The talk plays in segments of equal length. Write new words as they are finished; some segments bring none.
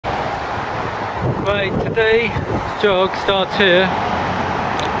Right, today's jog starts here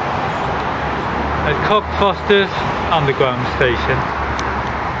at Cockfosters Underground Station.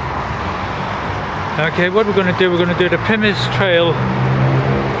 Okay, what we're going to do, we're going to do the Pymmes Trail,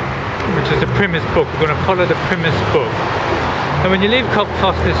 which is the Pymmes Brook. We're going to follow the Pymmes Brook. And when you leave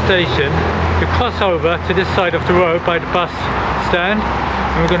Cockfosters Station, you cross over to this side of the road by the bus stand,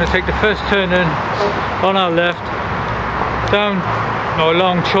 and we're going to take the first turn in on our left, down or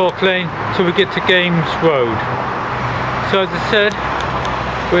along Chalk Lane till we get to Games Road. So as I said,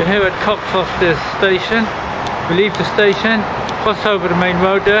 we're here at Cockfosters Station. We leave the station, cross over the main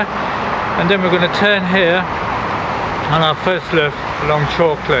road there, and then we're going to turn here on our first left along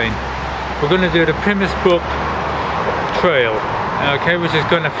Chalk Lane. We're going to do the Pymmes Brook Trail, okay, which is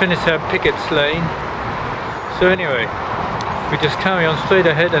going to finish at Piggots Lane. So anyway, we just carry on straight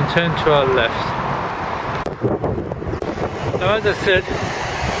ahead and turn to our left. Now as I said,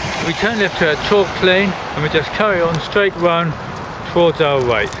 we turn left to our Chalk Lane and we just carry on straight round towards our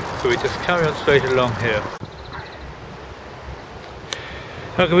right. So we just carry on straight along here.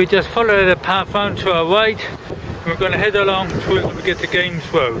 Okay, we just follow the path round to our right and we're going to head along till we get to Games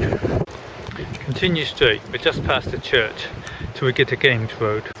Road. Continue straight, we're just past the church till we get to Games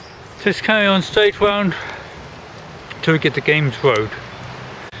Road. Just carry on straight round till we get to Games Road.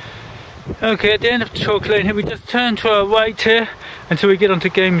 Okay, at the end of the Chalk Lane here, we just turn to our right here until we get onto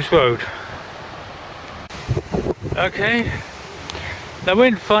Games Road. Okay, now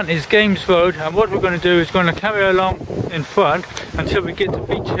in front is Games Road, and what we're going to do is going to carry along in front until we get to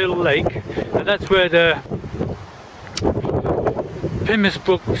Beech Hill Lake, and that's where the Pymmes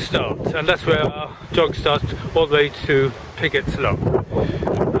Brook starts, and that's where our jog starts all the way to Piggots Lock.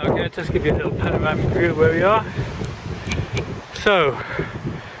 Okay, I'll just give you a little panoramic view where we are. So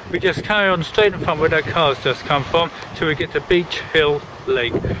we just carry on straight in front where our cars just come from till we get to Beech Hill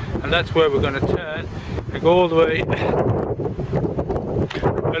Lake, and that's where we're going to turn and go all the way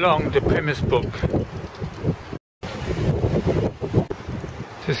along the Pymmes Brook.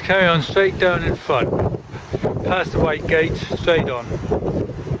 Just carry on straight down in front, past the white gates, straight on.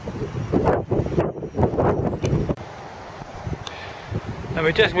 And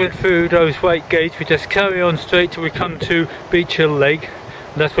we just went through those white gates, we just carry on straight till we come to Beech Hill Lake.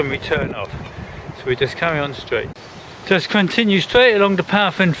 That's when we turn off. So we just carry on straight. Just continue straight along the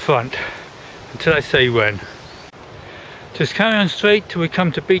path in front until I say when. Just carry on straight till we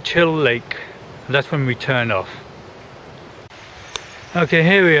come to Beech Hill Lake, and that's when we turn off. Okay,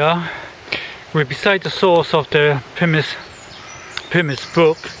 here we are. We're beside the source of the Pymmes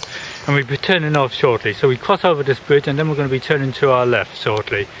Brook, and we'll be turning off shortly. So we cross over this bridge and then we're going to be turning to our left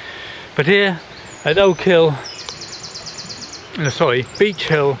shortly. But here at Beech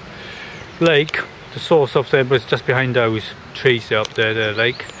Hill Lake, the source of them was just behind those trees up there, the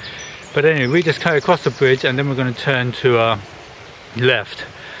lake. But anyway, we just carry across the bridge and then we're going to turn to our left.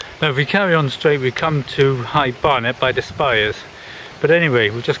 Now if we carry on straight, we come to High Barnet by the spires. But anyway,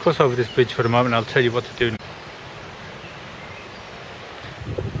 we'll just cross over this bridge for the moment and I'll tell you what to do.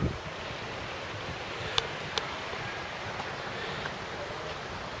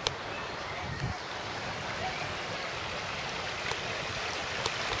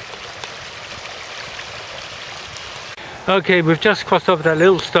 Okay, we've just crossed over that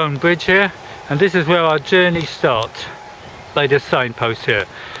little stone bridge here, and this is where our journey starts, by this signpost here.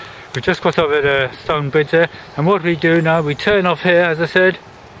 We've just crossed over the stone bridge there, and what we do now, we turn off here, as I said,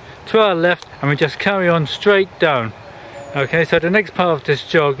 to our left, and we just carry on straight down. Okay, so the next part of this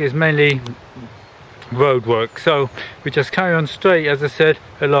jog is mainly road work, so we just carry on straight, as I said,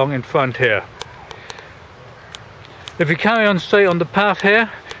 along in front here. If we carry on straight on the path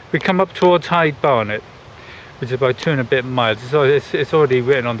here, we come up towards High Barnet, which is about 2 and a bit miles. It's already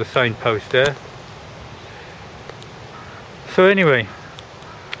written on the signpost there. So anyway,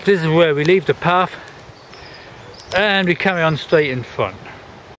 this is where we leave the path and we carry on straight in front.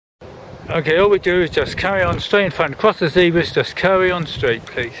 Okay, all we do is just carry on straight in front, cross the zebras, just carry on straight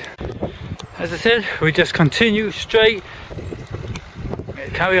please. As I said, we just continue straight,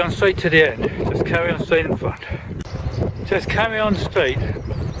 carry on straight to the end, just carry on straight in front. Just carry on straight.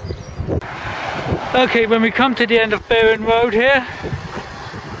 Okay, when we come to the end of Barnet Road here,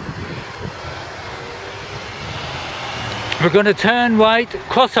 we're going to turn right,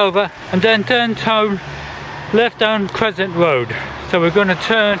 cross over, and then turn left down Crescent Road. So we're going to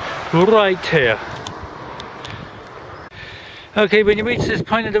turn right here. Okay, when you reach this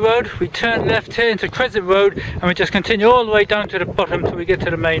point of the road, we turn left here into Crescent Road, and we just continue all the way down to the bottom till we get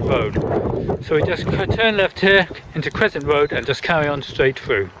to the main road. So we just turn left here into Crescent Road and just carry on straight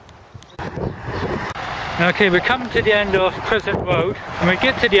through. Okay, we're coming to the end of Crescent Road, and we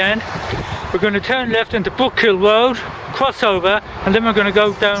get to the end, we're going to turn left into Brook Hill Road, cross over, and then we're going to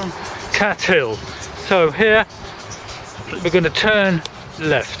go down Cat Hill. So here we're going to turn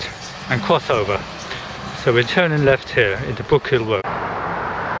left and cross over. So we're turning left here into Brook Hill Road.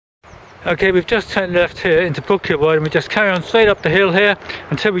 Okay, we've just turned left here into Brook Hill Road, and we just carry on straight up the hill here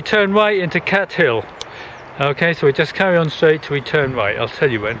until we turn right into Cat Hill. Okay, so we just carry on straight till we turn right. I'll tell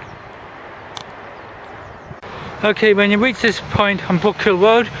you when. Okay, when you reach this point on Brook Hill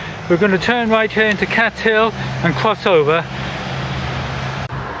Road, we're going to turn right here into Cat Hill and cross over.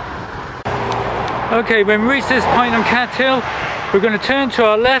 Okay, when we reach this point on Cat Hill, we're going to turn to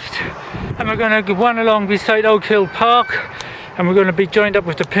our left and we're going to run along beside Oakhill Park, and we're going to be joined up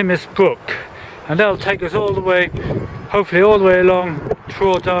with the Pymmes Brook, and that'll take us all the way, hopefully all the way along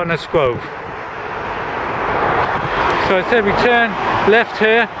towards Arnos Grove. So I said we turn left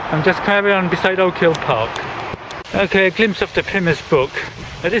here and just carry on beside Oakhill Park. Okay, a glimpse of the Pymmes Brook.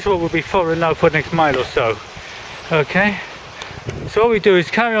 Now this is what we'll be following now for the next mile or so. Okay, so all we do is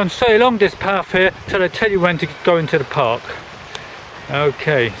carry on straight along this path here till I tell you when to go into the park.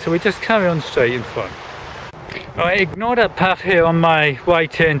 Okay, so we just carry on straight in front. Alright, ignore that path here on my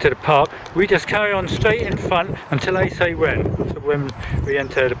right here into the park. We just carry on straight in front until I say when. So when we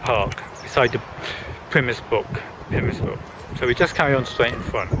enter the park beside the Pymmes Brook. So we just carry on straight in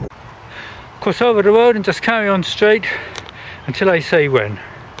front. Cross over the road and just carry on straight until I say when.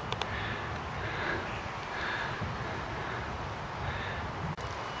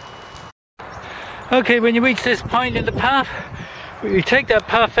 Okay, when you reach this point in the path, we take that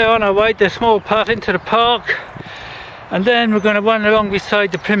path there on our right, the small path into the park, and then we're going to run along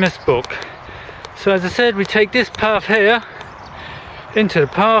beside the Pymmes Brook. So as I said, we take this path here into the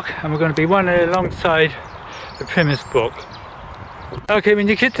park and we're going to be running alongside the Pymmes Brook. Okay, when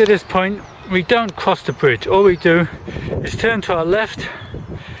you get to this point, we don't cross the bridge. All we do is turn to our left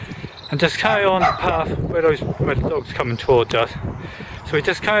and just carry on the path where the dogs coming towards us. So we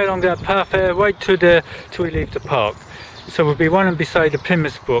just carry along that path there right till we leave the park. So we'll be running beside the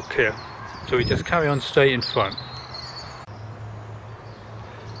Pymmes Brook here. So we just carry on straight in front.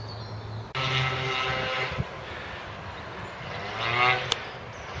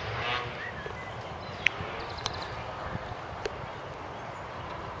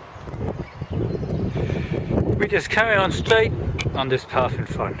 We just carry on straight on this path in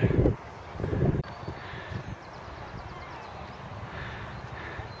front.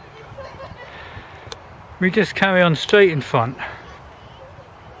 We just carry on straight in front.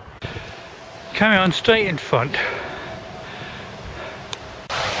 Carry on straight in front.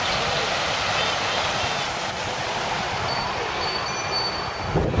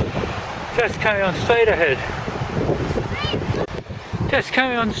 Just carry on straight ahead. Just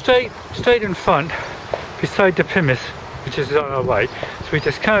carry on straight in front beside the Pymmes, which is on our right. So we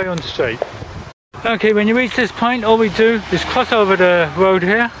just carry on straight. Okay, when you reach this point, all we do is cross over the road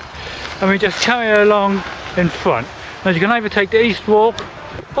here and we just carry along in front. Now you can either take the east walk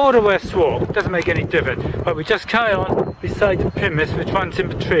or the west walk, it doesn't make any difference, but we just carry on beside the Pymmes, which runs in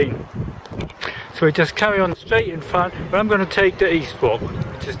between. So we just carry on straight in front, but I'm going to take the east walk,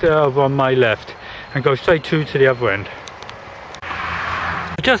 which is there over on my left, and go straight to the other end.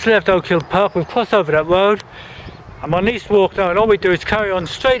 We just left Oakhill Park, we've crossed over that road. I'm on east walk now, and all we do is carry on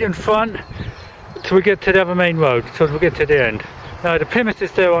straight in front till we get to the other main road, till we get to the end. Now the Pymmes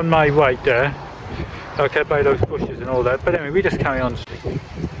is there on my right there, okay, by those bushes and all that, but anyway, we just carry on straight.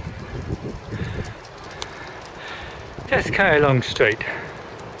 Just carry along straight.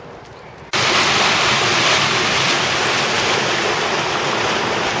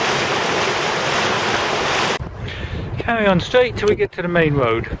 Carry on straight till we get to the main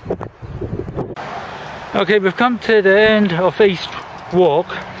road. Okay, we've come to the end of East Walk,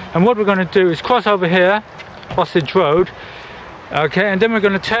 and what we're going to do is cross over here, Osage Road, okay, and then we're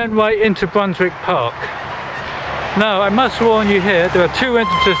going to turn right into Brunswick Park. Now I must warn you here, there are two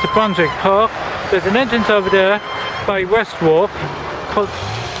entrances to Brunswick Park. There's an entrance over there by West Walk.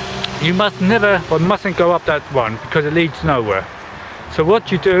 You mustn't go up that one because it leads nowhere. So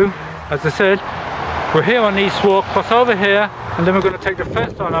what you do, as I said, we're here on East Walk, cross over here, and then we're going to take the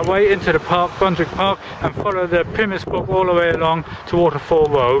first on our way into the park, Brunswick Park, and follow the Pymmes Brook all the way along to Waterfall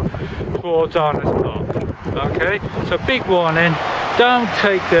Road towards Arnos Park. Okay, so big warning, don't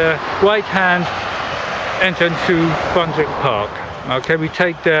take the right hand entrance to Brunswick Park. Okay, we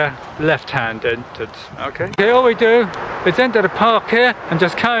take the left hand entrance. Okay, all we do is enter the park here and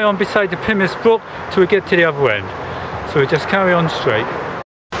just carry on beside the Pymmes Brook till we get to the other end. So we just carry on straight.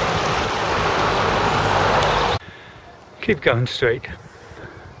 Keep going straight.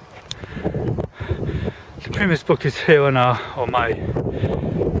 The Pymmes Brook is here on my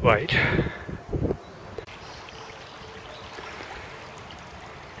right.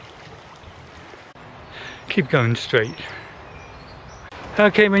 keep going straight.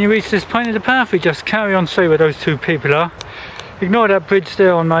 Okay, when you reach this point of the path, we just carry on straight where those two people are. Ignore that bridge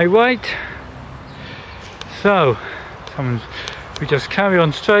there on my right. So, we just carry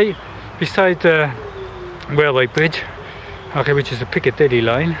on straight beside the railway bridge, okay, which is the Piccadilly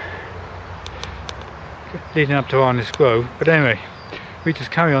line, leading up to Arnos Grove. But anyway, we just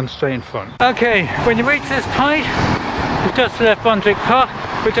carry on straight in front. Okay, when you reach this point, we've just left Brunswick Park.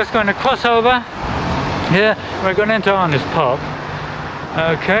 We're just going to cross over here. We're going to enter Arnos Park.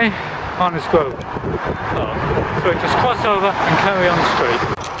 Okay, Arnos Grove Park. So we just cross over and carry on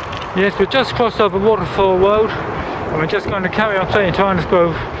straight. Yes, we've just crossed over Waterfall Road, and we're just going to carry on straight into Arnos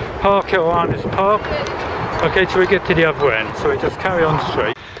Grove Park or Arnos Park. Okay, till we get to the other end. So we just carry on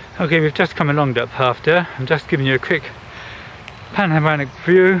straight. Okay, we've just come along that path there. I'm just giving you a quick panoramic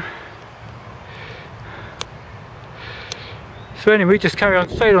view. So anyway, we just carry on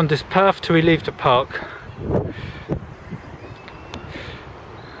straight on this path till we leave the park.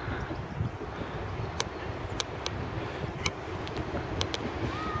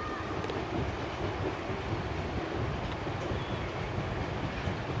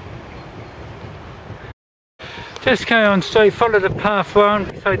 Just carry on straight, follow the path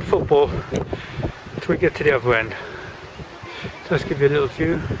round beside football till we get to the other end. Just give you a little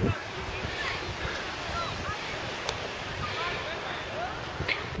view.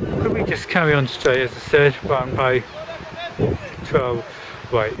 But we just carry on straight, as I said, round by 12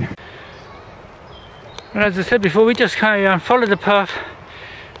 right. And as I said before, we just carry on, follow the path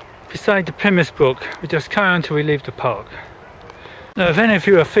beside the Pymmes Brook. We just carry on till we leave the park. Now if any of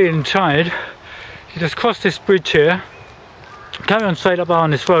you are feeling tired, you just cross this bridge here, carry on straight up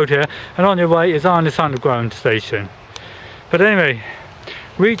Arnos Road here, and on your way is Arnos Underground station. But anyway,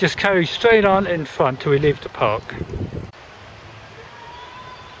 we just carry straight on in front till we leave the park.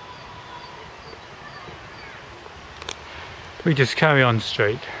 We just carry on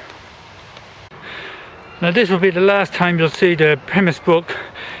straight. Now this will be the last time you'll see the Pymmes Brook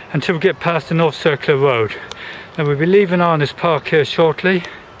until we get past the North Circular Road. Now we'll be leaving Arnos Park here shortly,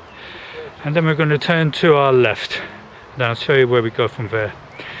 and then we're going to turn to our left, and I'll show you where we go from there.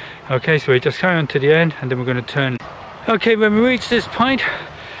 Okay, so we just carry on to the end, and then we're going to turn. Okay, when we reach this point,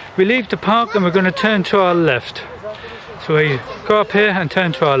 we leave the park and we're going to turn to our left. So we go up here and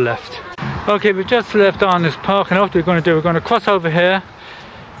turn to our left. Okay, we've just left Arnos Park, and what we're going to do, we're going to cross over here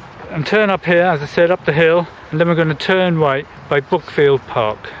and turn up here, as I said, up the hill, and then we're going to turn right by Brookfield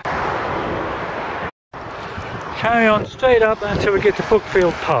Park. Carry on straight up until we get to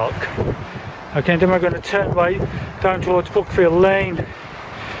Brookfield Park. Okay, and then we're going to turn right down towards Brookfield Lane.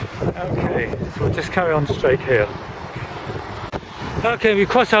 Okay, so we'll just carry on straight here. Okay, we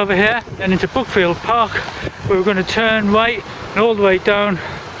cross over here and into Brookfield Park, where we're going to turn right and all the way down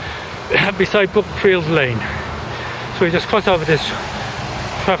beside Brookfield Lane. So we just cross over this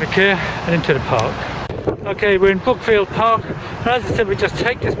traffic here and into the park. Okay, we're in Brookfield Park, and as I said, we just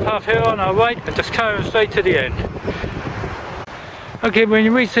take this path here on our right and just carry on straight to the end. Okay, when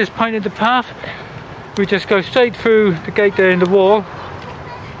you reach this point of the path, we just go straight through the gate there in the wall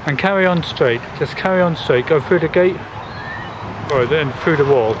and carry on straight. Just carry on straight, go through the gate, or then through the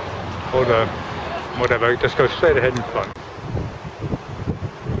wall, or the whatever, just go straight ahead in front.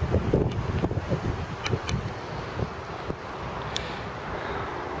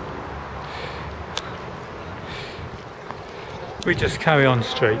 We just carry on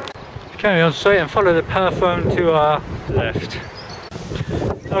straight. Carry on straight and follow the path round to our left.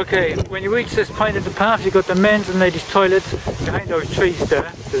 Okay, when you reach this point of the path, you've got the men's and ladies' toilets behind those trees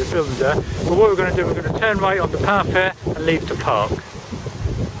there, there's a building there. But what we're going to do, we're going to turn right on the path here and leave the park.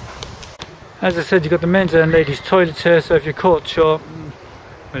 As I said, you've got the men's and ladies' toilets here, so if you're caught short,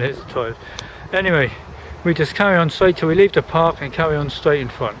 well, here's the toilet. Anyway, we just carry on straight till we leave the park and carry on straight in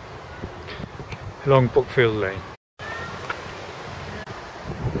front, along Brookfield Lane.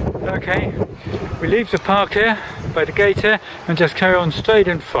 Okay, we leave the park here, by the gate here, and just carry on straight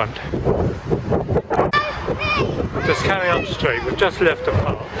in front. Just carry on straight, we've just left the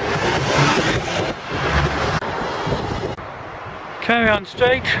park. Carry on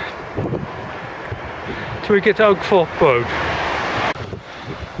straight till we get to Oakhill Park.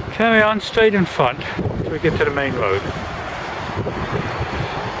 Carry on straight in front till we get to the main road.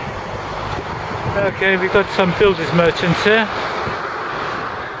 Okay, we've got some builders merchants here.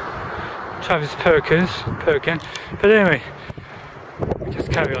 Travis Perkin, but anyway, we just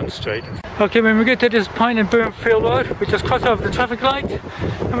carry on straight. Okay, when we get to this point in Brookfield Road, we just cross over the traffic light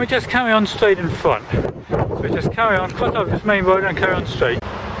and we just carry on straight in front. So we just carry on, cross over this main road and carry on straight.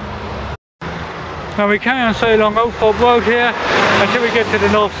 Now we carry on straight along Oakhill Road here until we get to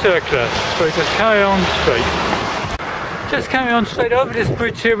the North Circular. So we just carry on straight. Just carry on straight over this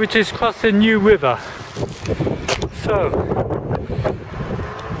bridge here, which is crossing New River. So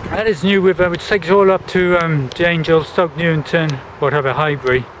that is New River, which takes you all up to the Angel, Stoke Newington, whatever,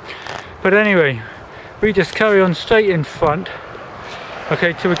 Highbury. But anyway, we just carry on straight in front,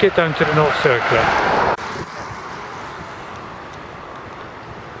 okay, till we get down to the North Circular.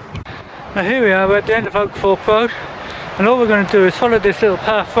 Now here we are, we're at the end of Oakhill Park, and all we're going to do is follow this little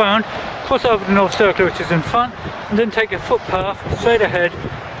path round, cross over the North Circular, which is in front, and then take a footpath straight ahead,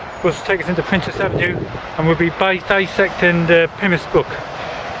 which will take us into Princess Avenue, and we'll be dissecting the Pymmes Brook.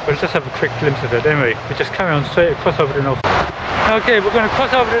 We'll just have a quick glimpse of it. Anyway, we just carry on straight across over the North. Okay, we're going to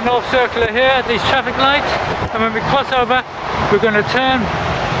cross over the North Circular here at these traffic lights, and when we cross over, we're going to turn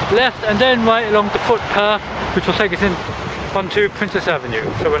left and then right along the footpath, which will take us in onto Princess Avenue.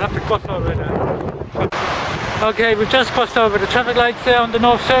 So we'll have to cross over there. Okay, we've just crossed over the traffic lights there on the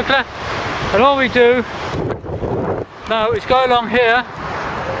North Circular, and all we do now is go along here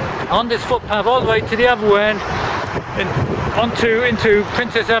on this footpath all the way to the other end into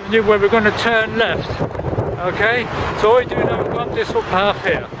Princess Avenue, where we're going to turn left. Okay, so all we do now is go up this footpath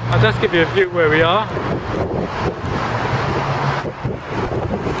here. I'll just give you a view where we are.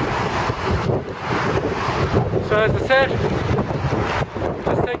 So as I said,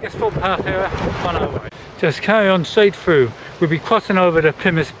 just take this footpath here on our way. Just carry on straight through. We'll be crossing over the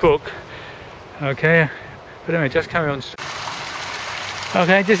Pymmes Brook. Okay, but anyway, just carry on.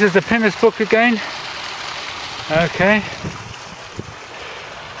 Okay, this is the Pymmes Brook again. Okay,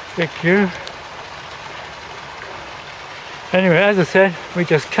 big view. Anyway, as I said, we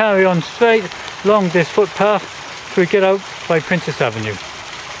just carry on straight along this footpath till we get out by Princess Avenue.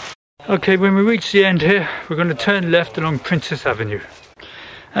 Okay, when we reach the end here, we're going to turn left along Princess Avenue.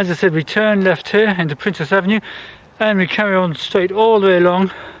 As I said, we turn left here into Princess Avenue, and we carry on straight all the way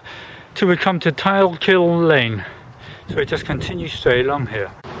along till we come to Oakhill Lane. So we just continue straight along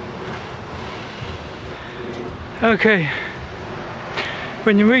here. Okay,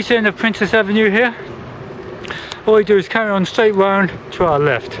 when you reach the end of Princess Avenue here, all we do is carry on straight round to our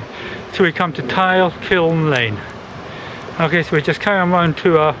left till we come to Oakhill Lane. Okay, so we just carry on round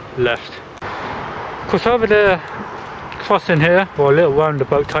to our left. Cross over the crossing here, or a little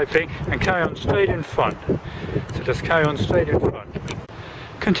roundabout type thing, and carry on straight in front. So just carry on straight in front.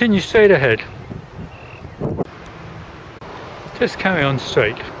 Continue straight ahead. Just carry on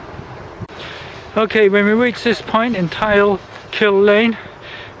straight. Okay, when we reach this point in Oakhill Lane,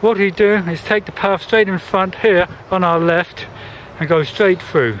 what we do is take the path straight in front here on our left and go straight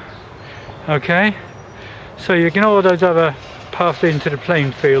through. Okay, so you ignore those other paths leading to the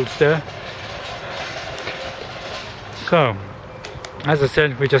playing fields there. So, as I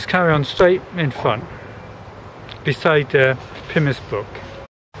said, we just carry on straight in front beside the Pymmes Brook.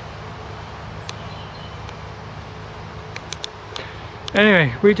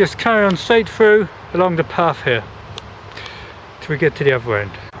 Anyway, we just carry on straight through along the path here till we get to the other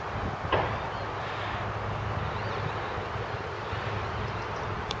end.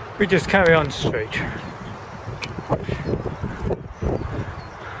 We just carry on straight.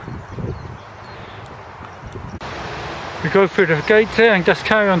 We go through the gates here and just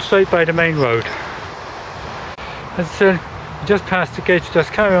carry on straight by the main road. As I said, we just past the gates,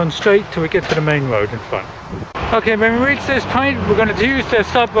 just carry on straight till we get to the main road in front. Okay, when we reach this point, we're going to use the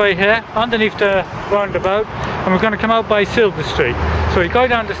subway here underneath the roundabout, and we're going to come out by Silver Street. So we go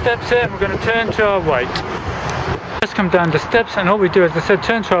down the steps here and we're going to turn to our right. Just come down the steps, and all we do, as I said,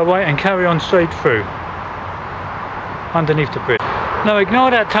 turn to our right and carry on straight through underneath the bridge. Now ignore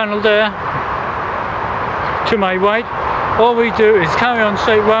that tunnel there to my right. All we do is carry on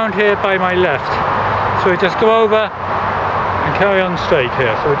straight round here by my left. So we just go over and carry on straight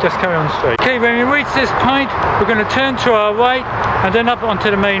here. So we just carry on straight. Okay, when we reach this point, we're going to turn to our right and then up onto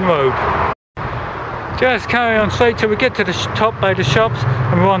the main road. Just carry on straight till we get to the top by the shops,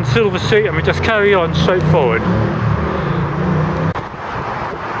 and we're on Silver Street, and we just carry on straight forward.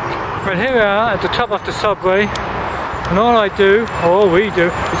 Well, here we are at the top of the subway, and all we do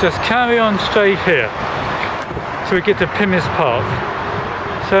is just carry on straight here till we get to Pymmes Park.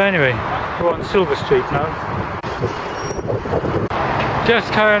 So anyway, we're on Silver Street now.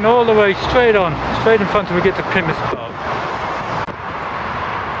 Just carry on all the way straight in front till we get to Pymmes Park.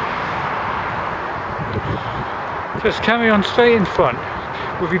 Just carry on straight in front.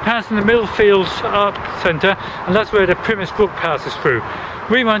 We'll be passing the Millfields Art Centre, and that's where the Pymmes Brook passes through.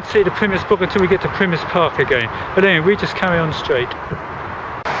 We won't see the Pymmes Brook until we get to Pymmes Park again. But anyway, we just carry on straight.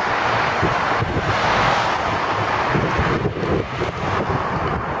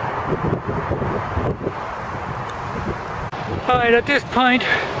 Alright, at this point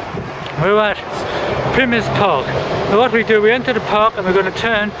we're at Pymmes Park. Now what we do, we enter the park and we're going to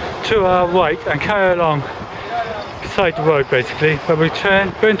turn to our right and carry along beside the road basically. But we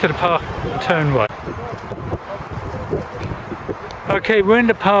go into the park and turn right. Okay, we're in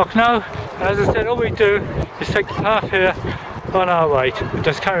the park now. As I said, all we do is take the path here on our right and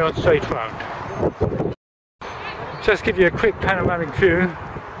just carry on straight round. Just give you a quick panoramic view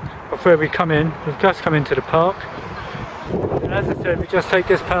of where we come in. We've just come into the park. And as I said, we just take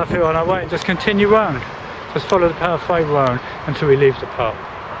this path here on our right and just continue round. Just follow the path right round until we leave the park.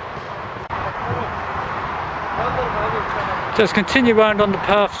 Just continue round on the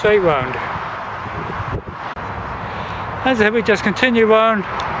path straight round. As I said, we just continue round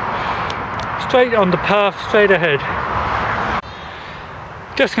straight on the path straight ahead.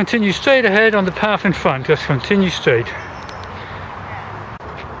 Just continue straight ahead on the path in front. Just continue straight.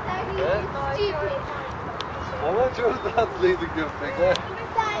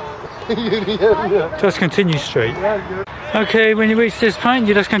 Just continue straight. Okay, when you reach this point,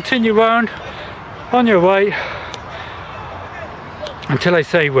 you just continue round on your right until I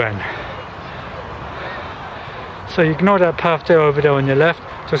say when. So you ignore that path there over there on your left,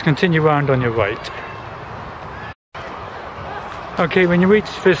 just continue round on your right. Okay, when you reach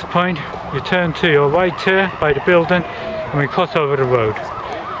this point, you turn to your right here by the building and we cross over the road.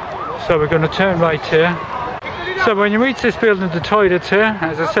 So we're going to turn right here. So when you reach this building, the toilets here,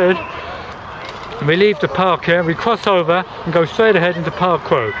 as I said, we leave the park here, we cross over and go straight ahead into Park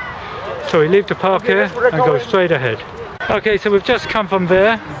Road. So we leave the park here and go straight ahead. Okay, so we've just come from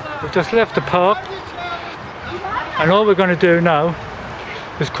there, we've just left the park, and all we're going to do now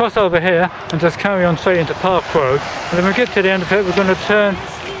is cross over here and just carry on straight into Park Road. And when we get to the end of it, we're going to turn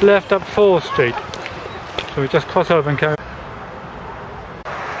left up 4th Street. So we just cross over and carry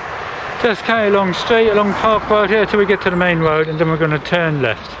along straight along Park Road here till we get to the main road, and then we're going to turn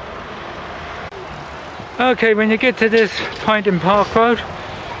left. Okay, when you get to this point in Park Road,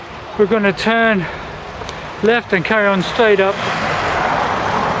 we're going to turn left and carry on straight up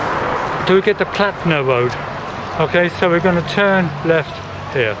till we get to Platner Road. Okay, so we're going to turn left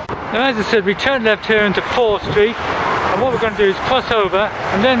here. Now as I said, we turn left here into 4th Street, and what we're going to do is cross over,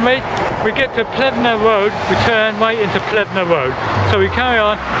 and then we get to Platner Road, we turn right into Platner Road. So we carry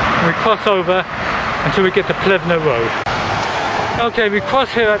on and we cross over until we get to Platner Road. Okay, we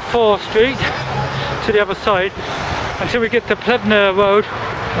cross here at 4th Street to the other side until we get to Platner Road.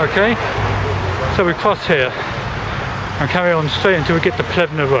 Okay, so we cross here and carry on straight until we get to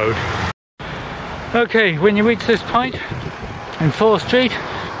Platner Road. Okay, when you reach this point in 4th Street,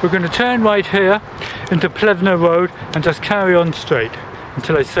 we're going to turn right here into Platner Road and just carry on straight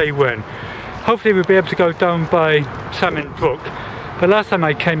until I say when. Hopefully we'll be able to go down by Salmon Brook, but last time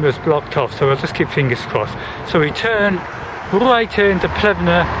I came it was blocked off, so I'll just keep fingers crossed. So we turn right here into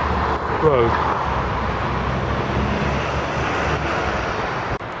Platner Road.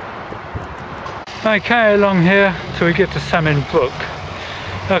 I carry along here till we get to Salmon Brook.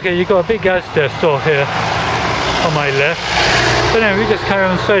 Okay, you've got a big Asda store here on my left. So then we just carry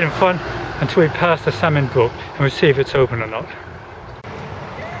on straight in front until we pass the Salmon Brook and we'll see if it's open or not.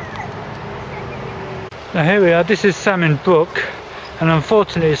 Now here we are, this is Salmon Brook, and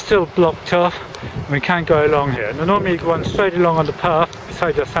unfortunately it's still blocked off and we can't go along here. Now normally you go on straight along on the path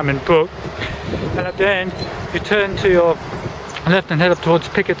beside the Salmon Brook, and at the end you turn to your left and head up towards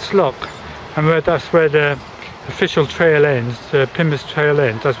Piggots Lock, and that's where the official trail ends, the Pymmes Trail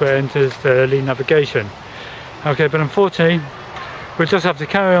ends, that's where it enters the Lee navigation. Okay, but unfortunately we'll just have to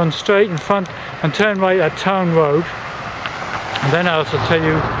carry on straight in front and turn right at Town Road, and then I'll also tell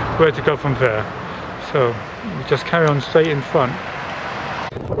you where to go from there. So we just carry on straight in front.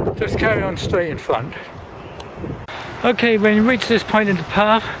 Just carry on straight in front. Okay, when you reach this point in the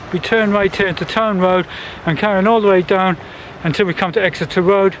path, we turn right here into Town Road and carry on all the way down until we come to Exeter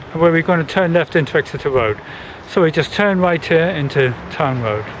Road, where we're going to turn left into Exeter Road. So we just turn right here into Town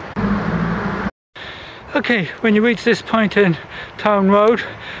Road. Okay, when you reach this point in Town Road,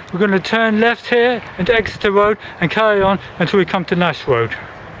 we're going to turn left here into Exeter Road and carry on until we come to Nash Road.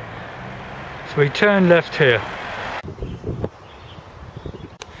 So we turn left here.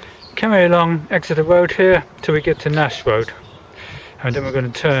 Carry along Exeter Road here till we get to Nash Road, and then we're going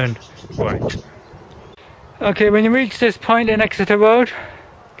to turn right. Okay, when you reach this point in Exeter Road,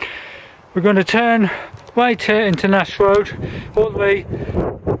 we're going to turn right here into Nash Road, all the way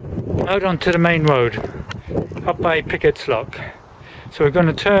out onto the main road, up by Piggots Lock. So we're going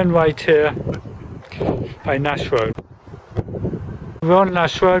to turn right here by Nash Road. We're on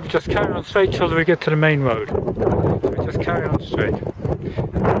Nash Road, we just carry on straight till we get to the main road. So we just carry on straight,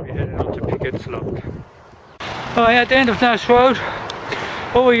 and then we head on to Piggots. Piggots Lock. Alright, at the end of Nash Road,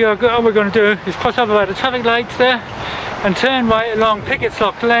 all we're going to do is cross over by the traffic lights there and turn right along Piggots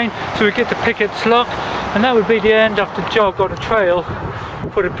Lock Lane so we get to Piggots Lock, and that would be the end of the jog or the trail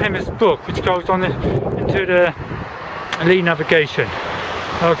for the Pymmes Brook, which goes on into the Lee navigation.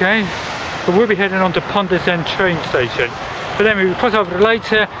 Okay, but we'll be heading on to Pymmes End train station. So then we cross over the lights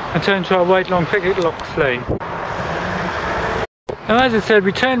here and turn to our right along Piggots Lock Lane. Now, as I said,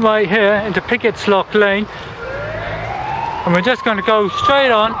 we turn right here into Piggots Lock Lane, and we're just going to go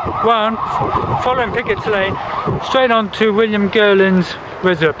straight on round, following Piggots Lane, straight on to William Girlin's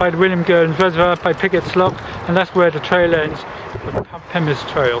Reservoir, by the William Girlin's Reservoir by Piggots Lock, and that's where the trail ends, the Pymmes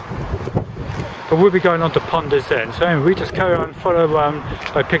Trail. But we'll be going on to Pymmes End, so anyway, we just carry on, follow around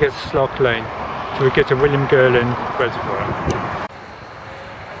by Piggots Lock Lane till we get to William Girlin Reservoir.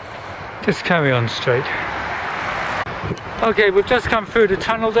 Just carry on straight. Okay, we've just come through the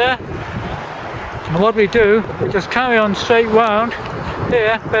tunnel there. And what we do, we just carry on straight round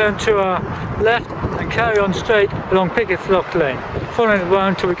here, bearing to our left, and carry on straight along Piggots Lock Lane, following it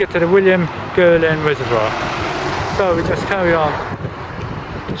round till we get to the William Girlin Reservoir. So we just carry on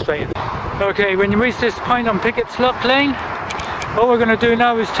straight. Okay, when you reach this point on Piggots Lock Lane, all we're going to do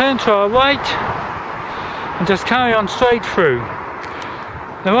now is turn to our right and just carry on straight through.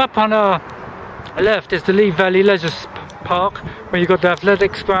 Now up on our left is the Lee Valley Leisure Park, where you've got the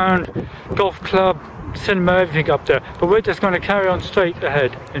athletics ground, golf club, cinema, everything up there. But we're just going to carry on straight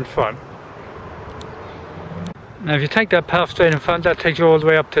ahead in front. Now if you take that path straight in front, that takes you all the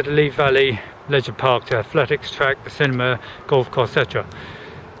way up to the Lee Valley Leisure Park, the athletics track, the cinema, golf course, etc.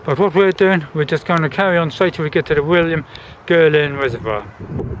 But what we're doing, we're just going to carry on straight till we get to the William Girlin Reservoir,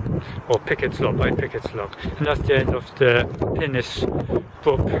 or Piggots Lock, by Piggots Lock, and that's the end of the Pymmes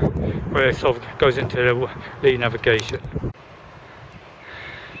Brook, where it sort of goes into the Lee navigation.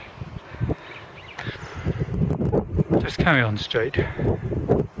 Just carry on straight.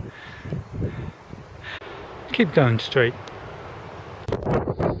 Keep going straight.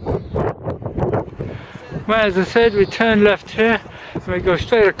 Well, as I said, we turn left here and we go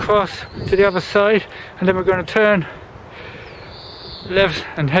straight across to the other side, and then we're going to turn left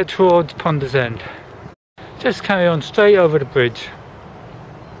and head towards Pymmes End. Just carry on straight over the bridge.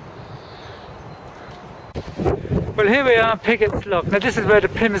 Well, here we are, Piggots Lock. Now this is where the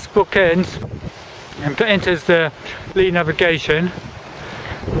Pymmes Brook ends and enters the Lee navigation,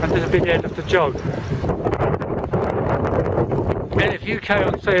 and this will be the end of the jog. And if you carry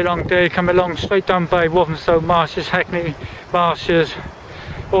on straight along there, you come along straight down by Walthamstow Marshes, Hackney Marshes,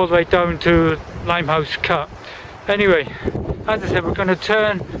 all the way down to Limehouse Cut. Anyway, as I said, we're going to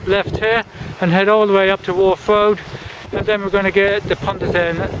turn left here and head all the way up to Wharf Road, and then we're going to get the Pymmes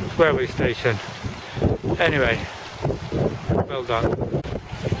End railway station. Anyway, well done.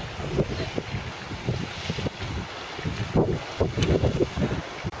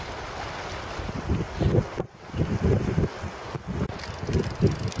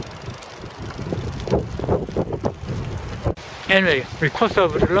 Anyway, we cross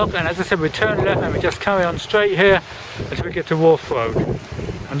over the lock, and as I said, we turn left and we just carry on straight here until we get to Wharf Road,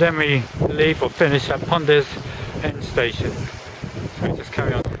 and then we leave or finish at Pymmes End station. So we just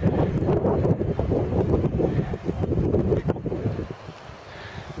carry on.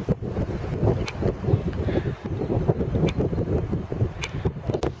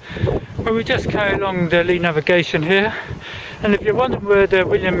 Well, we just carry along the Lee navigation here, and if you're wondering where the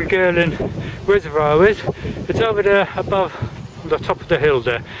William Girlin Reservoir is, it's over there above on the top of the hill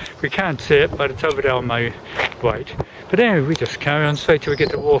there. We can't see it, but it's over there on my right. But anyway, we just carry on straight till we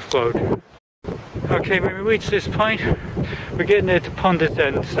get to Wharf Road. Okay, when we reach this point, we're getting near to Pymmes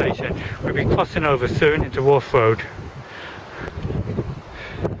End station. We'll be crossing over soon into Wharf Road.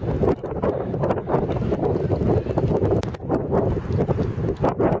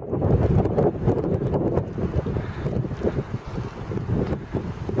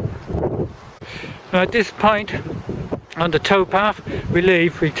 Now at this point on the towpath we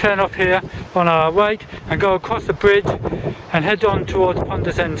leave, we turn off here on our right and go across the bridge and head on towards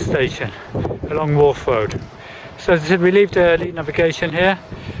Pymmes End station along Wharf Road. So as I said, we leave the Lee navigation here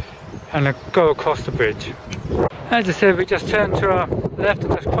and go across the bridge. As I said, we just turn to our left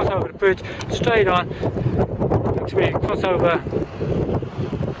and just cross over the bridge straight on until we cross over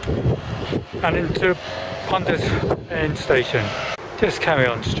and into Pymmes End station. Just carry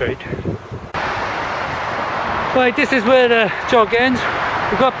on straight. Right, this is where the jog ends.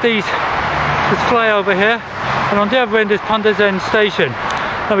 We've got this flyover here, and on the other end is Pymmes End station.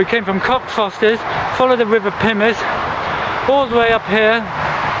 Now we came from Cockfosters, followed the River Pymmes, all the way up here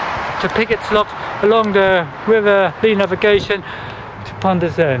to Piggots Lock, along the River Lee navigation to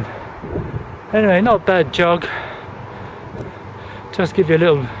Pymmes End. Anyway, not a bad jog. Just give you a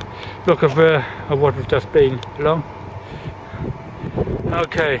little look of what we've just been along.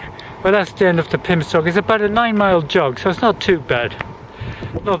 Okay, well that's the end of the Pymmes jog. It's about a 9-mile jog, so it's not too bad.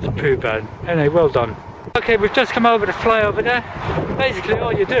 Not too bad. Anyway, well done. Okay, we've just come over the flyover there. Basically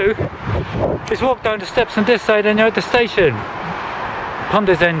all you do is walk down the steps on this side and you're at the station.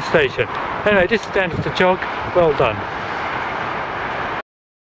 Pymmes End station. Anyway, this is the end of the jog. Well done.